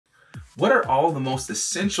What are all the most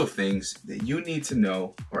essential things that you need to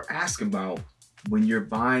know or ask about when you're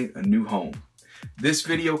buying a new home? This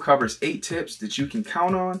video covers 8 tips that you can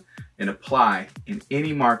count on and apply in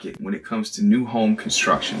any market when it comes to new home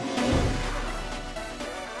construction.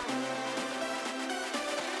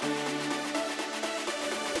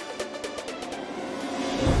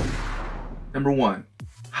 Number 1,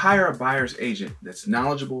 hire a buyer's agent that's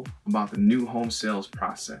knowledgeable about the new home sales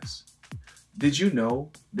process. Did you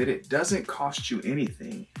know that it doesn't cost you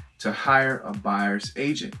anything to hire a buyer's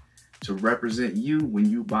agent to represent you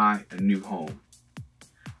when you buy a new home?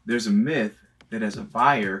 There's a myth that as a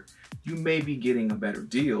buyer, you may be getting a better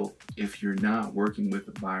deal if you're not working with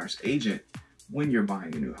a buyer's agent when you're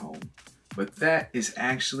buying a new home. But that is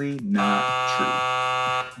actually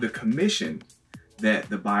not true. The commission that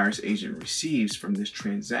the buyer's agent receives from this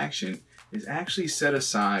transaction is actually set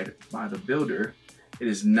aside by the builder. It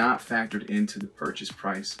is not factored into the purchase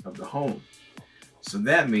price of the home. So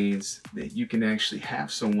that means that you can actually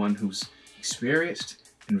have someone who's experienced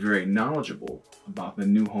and very knowledgeable about the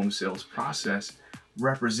new home sales process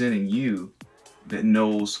representing you, that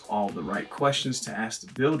knows all the right questions to ask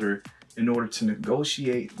the builder in order to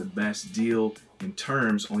negotiate the best deal and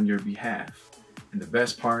terms on your behalf. And the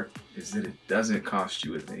best part is that it doesn't cost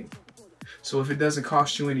you a thing. So if it doesn't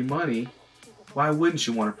cost you any money, why wouldn't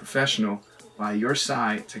you want a professional by your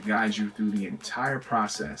side to guide you through the entire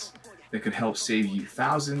process that could help save you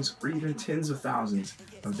thousands or even tens of thousands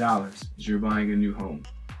of dollars as you're buying a new home?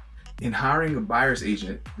 In hiring a buyer's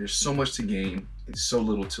agent, there's so much to gain and so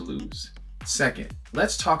little to lose. Second,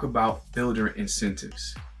 let's talk about builder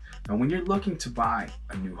incentives. Now, when you're looking to buy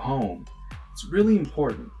a new home, it's really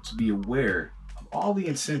important to be aware of all the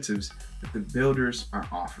incentives that the builders are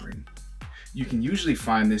offering. You can usually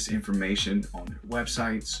find this information on their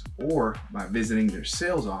websites or by visiting their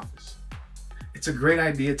sales office. It's a great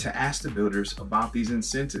idea to ask the builders about these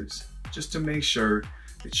incentives just to make sure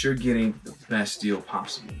that you're getting the best deal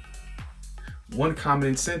possible. One common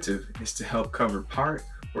incentive is to help cover part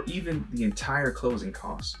or even the entire closing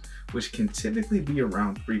costs, which can typically be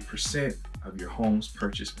around 3% of your home's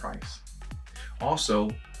purchase price. Also,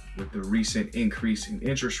 with the recent increase in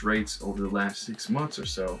interest rates over the last 6 months or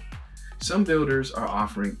so, some builders are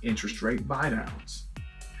offering interest rate buydowns.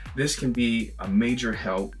 This can be a major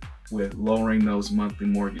help with lowering those monthly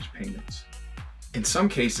mortgage payments. In some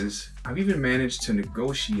cases, I've even managed to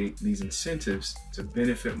negotiate these incentives to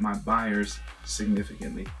benefit my buyers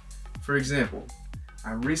significantly. For example,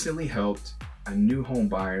 I recently helped a new home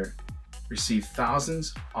buyer receive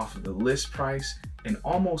thousands off of the list price and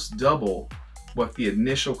almost double what the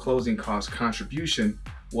initial closing cost contribution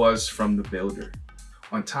was from the builder.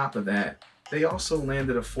 On top of that, they also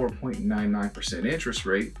landed a 4.99% interest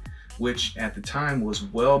rate, which at the time was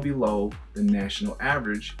well below the national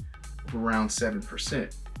average of around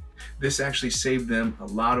 7%. This actually saved them a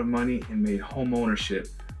lot of money and made home ownership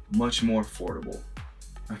much more affordable.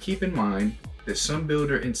 Now keep in mind that some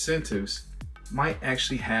builder incentives might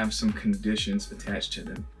actually have some conditions attached to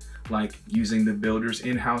them, like using the builder's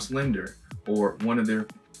in-house lender or one of their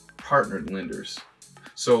partnered lenders.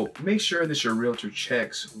 So make sure that your realtor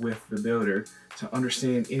checks with the builder to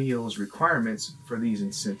understand any of those requirements for these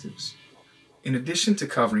incentives. In addition to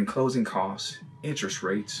covering closing costs, interest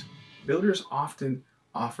rates, builders often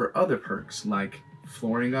offer other perks like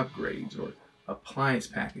flooring upgrades or appliance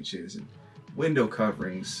packages and window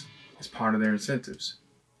coverings as part of their incentives.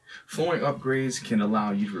 Flooring upgrades can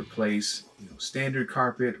allow you to replace standard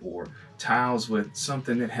carpet or tiles with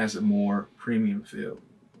something that has a more premium feel.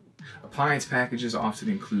 Appliance packages often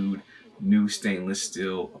include new stainless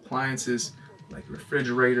steel appliances like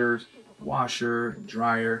refrigerators, washer,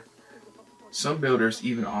 dryer. Some builders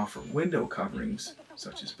even offer window coverings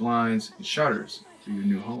such as blinds and shutters for your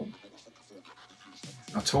new home.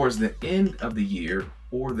 Now, towards the end of the year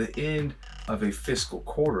or the end of a fiscal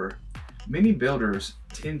quarter, many builders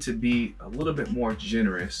tend to be a little bit more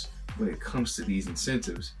generous when it comes to these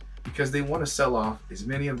incentives because they want to sell off as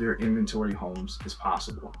many of their inventory homes as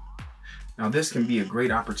possible. Now, this can be a great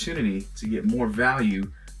opportunity to get more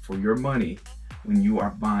value for your money when you are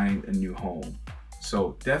buying a new home.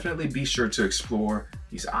 So definitely be sure to explore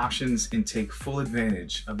these options and take full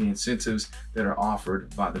advantage of the incentives that are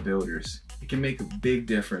offered by the builders. It can make a big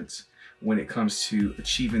difference when it comes to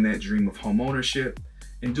achieving that dream of home ownership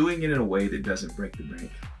and doing it in a way that doesn't break the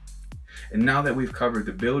bank. And now that we've covered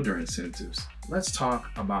the builder incentives, let's talk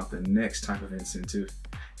about the next type of incentive,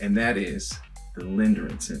 and that is the lender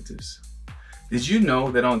incentives. Did you know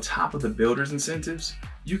that on top of the builder's incentives,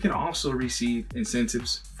 you can also receive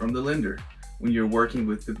incentives from the lender when you're working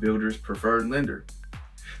with the builder's preferred lender?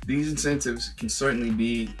 These incentives can certainly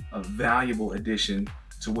be a valuable addition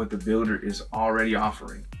to what the builder is already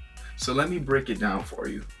offering. So let me break it down for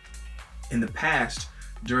you. In the past,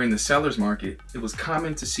 during the seller's market, it was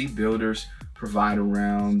common to see builders provide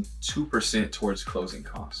around 2% towards closing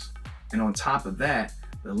costs. And on top of that,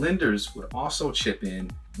 the lenders would also chip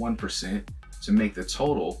in 1% to make the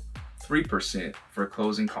total 3% for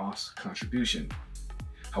closing costs contribution.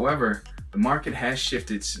 However, the market has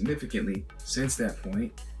shifted significantly since that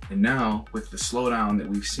point, and now with the slowdown that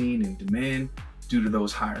we've seen in demand due to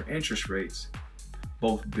those higher interest rates,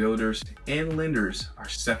 both builders and lenders are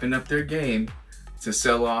stepping up their game to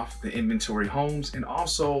sell off the inventory homes and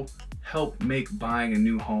also help make buying a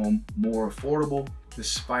new home more affordable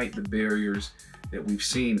despite the barriers that we've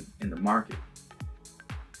seen in the market.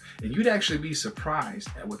 And you'd actually be surprised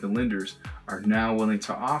at what the lenders are now willing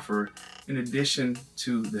to offer in addition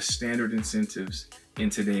to the standard incentives in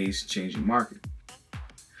today's changing market.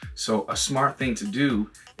 So a smart thing to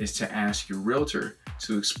do is to ask your realtor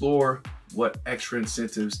to explore what extra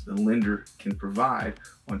incentives the lender can provide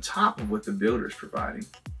on top of what the builder is providing.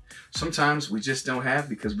 Sometimes we just don't have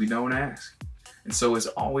because we don't ask. And so it's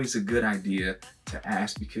always a good idea to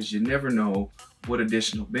ask because you never know what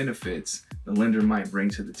additional benefits the lender might bring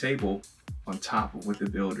to the table on top of what the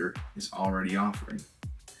builder is already offering.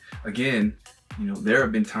 Again, there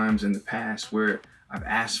have been times in the past where I've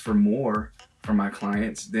asked for more from my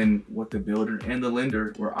clients than what the builder and the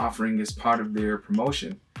lender were offering as part of their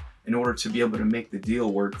promotion in order to be able to make the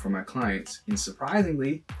deal work for my clients. And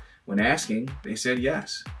surprisingly, when asking, they said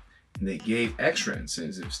yes. And they gave extra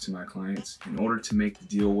incentives to my clients in order to make the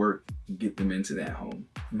deal work and get them into that home.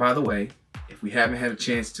 And by the way, if we haven't had a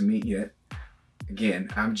chance to meet yet, again,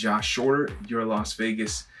 I'm Josh Shorter, your Las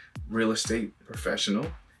Vegas real estate professional,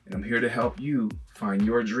 and I'm here to help you find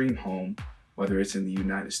your dream home, whether it's in the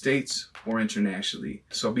United States or internationally.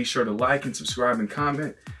 So be sure to like and subscribe and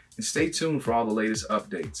comment, and stay tuned for all the latest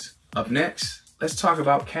updates. Up next, let's talk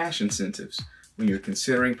about cash incentives when you're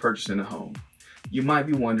considering purchasing a home. You might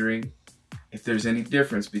be wondering if there's any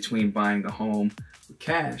difference between buying a home with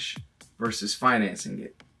cash versus financing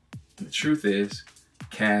it. And the truth is,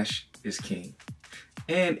 cash is king.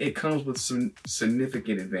 And it comes with some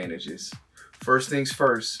significant advantages. First things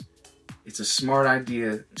first, it's a smart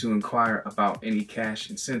idea to inquire about any cash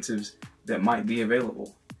incentives that might be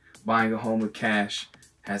available. Buying a home with cash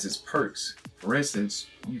has its perks. For instance,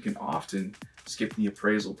 you can often skip the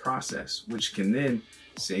appraisal process, which can then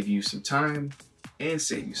save you some time and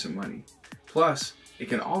save you some money. Plus, it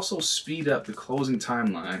can also speed up the closing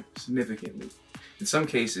timeline significantly. In some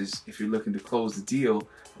cases, if you're looking to close the deal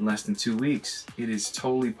in less than 2 weeks, it is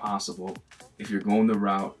totally possible if you're going the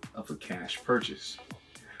route of a cash purchase.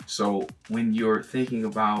 So when you're thinking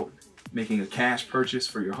about making a cash purchase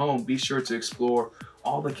for your home, be sure to explore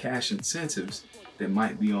all the cash incentives that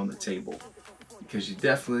might be on the table, because you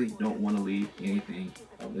definitely don't want to leave anything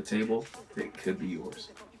on the table that could be yours.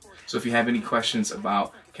 So if you have any questions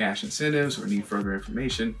about cash incentives or need further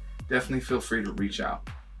information, definitely feel free to reach out.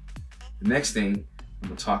 The next thing I'm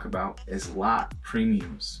going to talk about is lot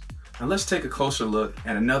premiums. Now let's take a closer look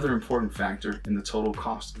at another important factor in the total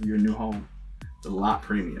cost of your new home, the lot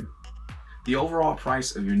premium. The overall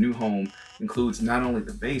price of your new home includes not only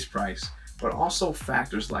the base price, but also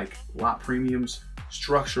factors like lot premiums,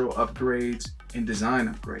 structural upgrades, and design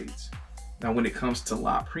upgrades. Now, when it comes to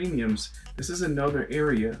lot premiums, this is another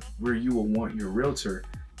area where you will want your realtor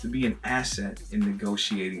to be an asset in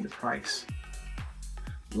negotiating the price.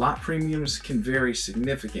 Lot premiums can vary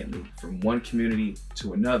significantly from one community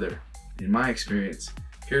to another. In my experience,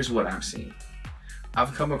 here's what I've seen.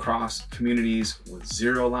 I've come across communities with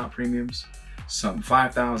 0 lot premiums, some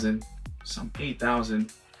 5,000, some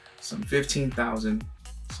 8,000, some 15,000,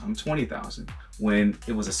 some 20,000. When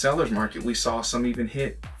it was a seller's market, we saw some even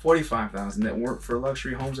hit 45,000 that weren't for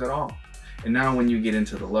luxury homes at all. And now when you get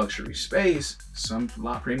into the luxury space, some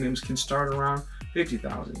lot premiums can start around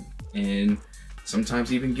 50,000 and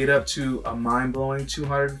sometimes even get up to a mind-blowing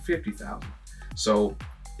 250,000. So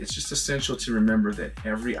it's just essential to remember that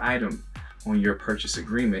every item on your purchase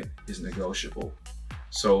agreement is negotiable.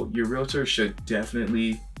 So your realtor should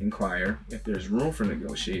definitely inquire if there's room for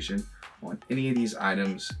negotiation on any of these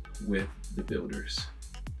items with the builders.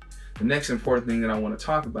 The next important thing that I want to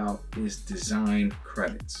talk about is design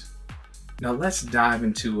credits. Now let's dive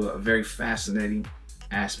into a very fascinating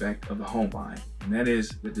aspect of the home buying, and that is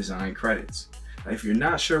the design credits. Now, if you're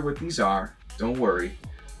not sure what these are, don't worry.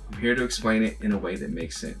 I'm here to explain it in a way that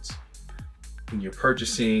makes sense. When you're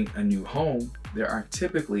purchasing a new home, there are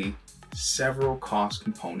typically several cost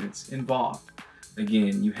components involved.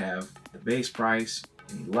 Again, you have the base price,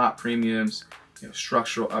 any lot premiums,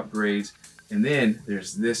 structural upgrades, and then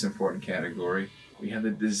there's this important category. We have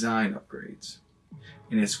the design upgrades.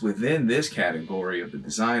 And it's within this category of the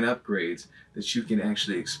design upgrades that you can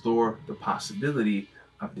actually explore the possibility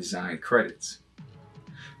of design credits.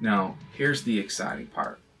 Now, here's the exciting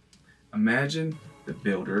part. Imagine the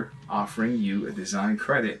builder offering you a design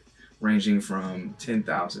credit ranging from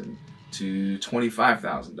 $10,000 to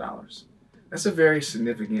 $25,000. That's a very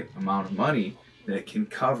significant amount of money that can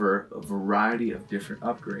cover a variety of different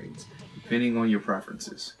upgrades depending on your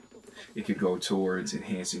preferences. It could go towards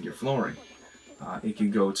enhancing your flooring. It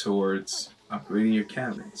could go towards upgrading your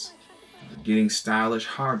cabinets, getting stylish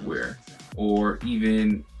hardware, or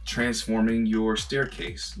even transforming your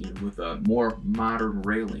staircase with a more modern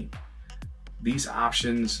railing. These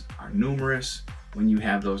options are numerous when you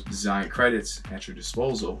have those design credits at your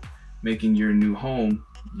disposal, making your new home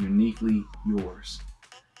uniquely yours.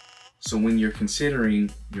 So when you're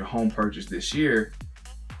considering your home purchase this year,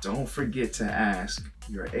 don't forget to ask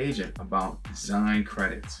your agent about design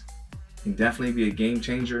credits. It can definitely be a game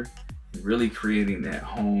changer in really creating that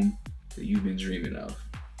home that you've been dreaming of.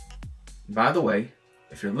 By the way,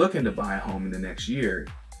 if you're looking to buy a home in the next year,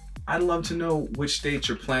 I'd love to know which state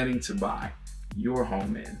you're planning to buy your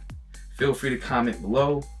home in. Feel free to comment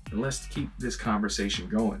below and let's keep this conversation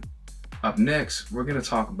going. Up next, we're going to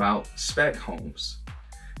talk about spec homes.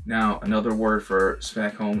 Now, another word for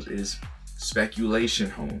spec homes is speculation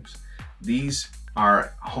homes. These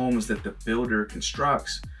are homes that the builder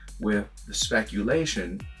constructs with the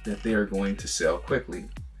speculation that they are going to sell quickly.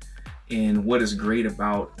 And what is great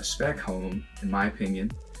about a spec home, in my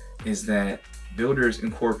opinion, is that builders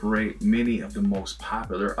incorporate many of the most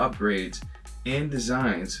popular upgrades and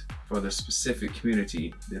designs for the specific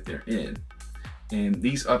community that they're in. And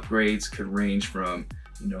these upgrades could range from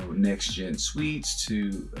next-gen suites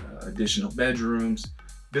to additional bedrooms.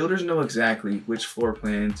 Builders know exactly which floor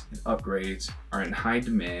plans and upgrades are in high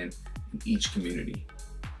demand in each community.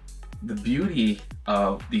 The beauty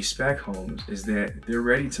of these spec homes is that they're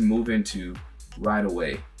ready to move into right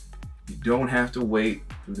away. You don't have to wait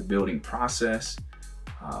through the building process.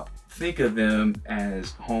 Think of them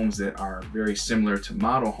as homes that are very similar to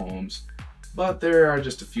model homes, but there are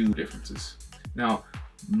just a few differences. Now,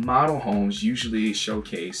 model homes usually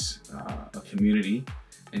showcase a community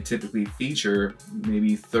and typically feature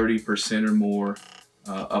maybe 30% or more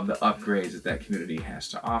of the upgrades that community has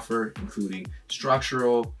to offer, including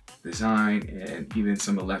structural, design, and even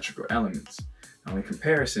some electrical elements. Now, in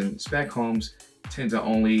comparison, spec homes tend to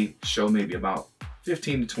only show maybe about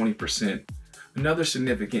 15 to 20%. Another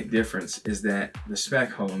significant difference is that the spec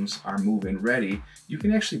homes are move-in ready. You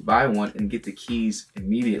can actually buy one and get the keys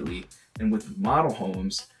immediately. And with model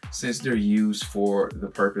homes, since they're used for the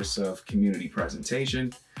purpose of community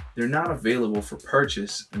presentation, they're not available for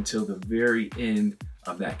purchase until the very end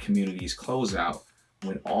of that community's closeout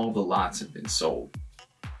when all the lots have been sold.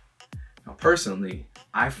 Now, personally,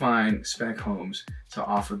 I find spec homes to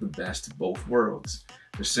offer the best of both worlds.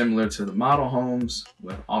 They're similar to the model homes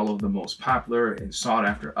with all of the most popular and sought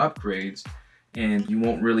after upgrades, and you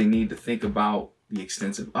won't really need to think about the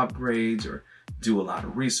extensive upgrades or do a lot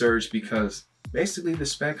of research because basically the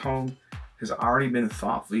spec home has already been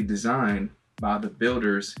thoughtfully designed by the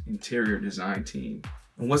builder's interior design team.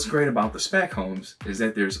 And what's great about the spec homes is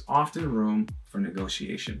that there's often room for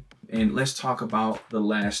negotiation. And let's talk about the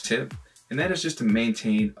last tip, and that is just to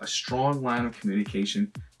maintain a strong line of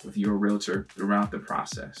communication with your realtor throughout the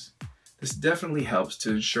process. This definitely helps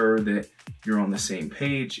to ensure that you're on the same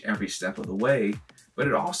page every step of the way, but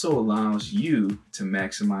it also allows you to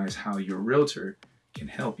maximize how your realtor can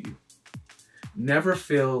help you. Never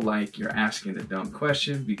feel like you're asking a dumb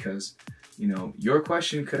question because your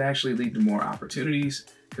question could actually lead to more opportunities,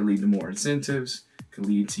 could lead to more incentives, could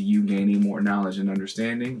lead to you gaining more knowledge and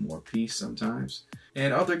understanding, more peace sometimes,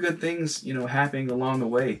 and other good things, happening along the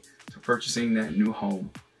way to purchasing that new home.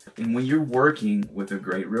 And when you're working with a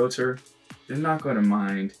great realtor, they're not going to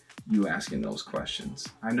mind you asking those questions.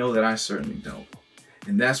 I know that I certainly don't.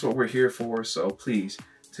 And that's what we're here for, so please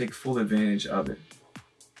take full advantage of it.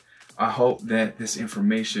 I hope that this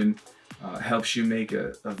information helps you make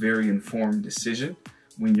a very informed decision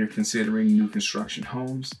when you're considering new construction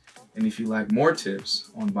homes. And if you like more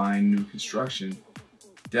tips on buying new construction,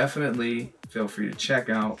 definitely feel free to check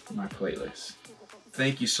out my playlist.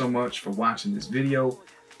 Thank you so much for watching this video.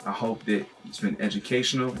 I hope that it's been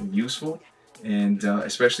educational and useful, and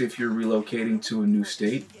especially if you're relocating to a new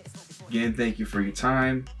state. Again, thank you for your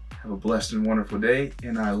time. Have a blessed and wonderful day,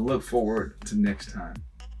 and I look forward to next time.